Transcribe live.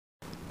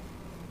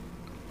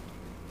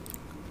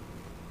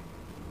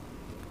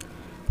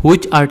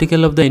Which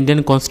article of the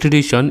Indian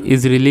Constitution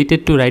is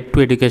related to right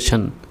to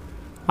education?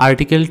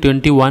 Article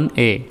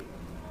 21A.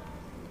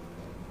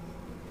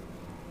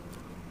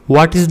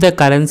 What is the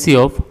currency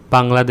of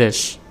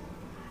Bangladesh?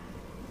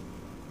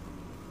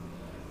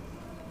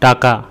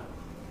 Taka.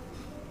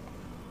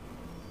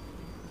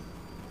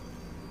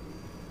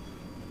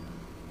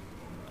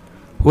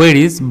 Where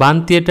is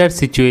Ban Theatre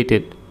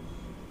situated?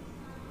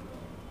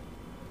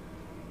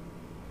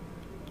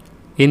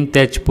 In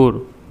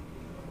Tezpur.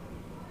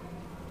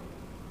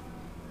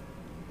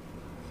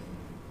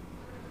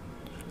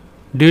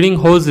 During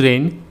whose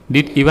reign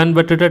did Ibn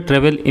Battuta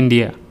travel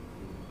India?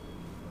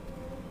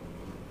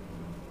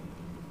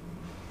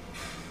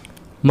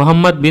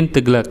 Muhammad bin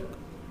Tughlaq.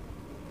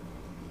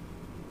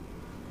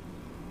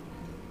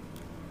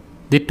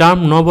 The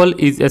term noble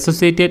is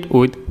associated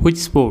with which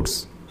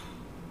sports?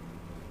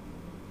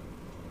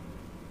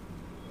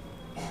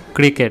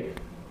 Cricket.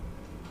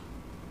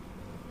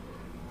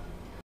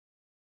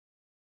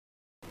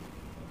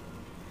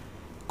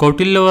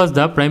 Kautilya was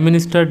the Prime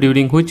Minister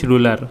during which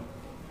ruler?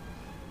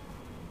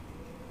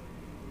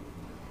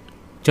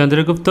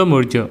 Chandragupta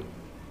Maurya.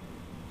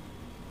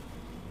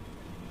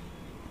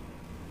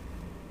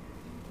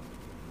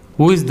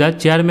 Who is the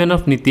chairman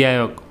of Niti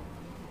Aayog?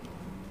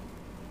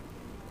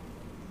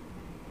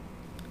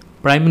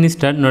 Prime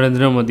Minister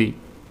Narendra Modi.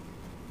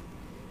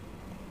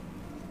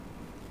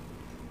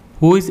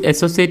 Who is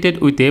associated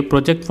with a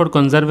project for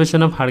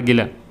conservation of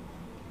Hargila?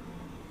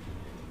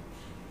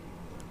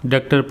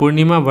 Dr.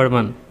 Purnima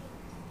Burman.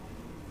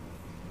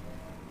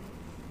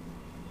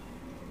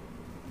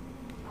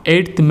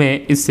 8th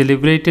May is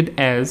celebrated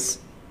as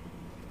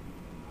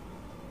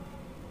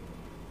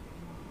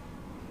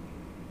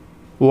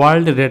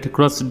World Red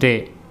Cross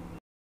Day.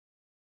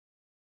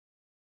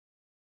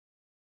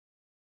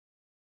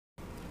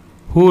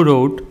 Who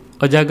wrote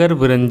Ajagar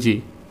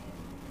Buranji?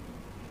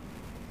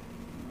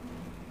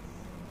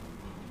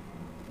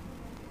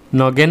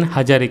 Nogen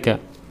Hazarika.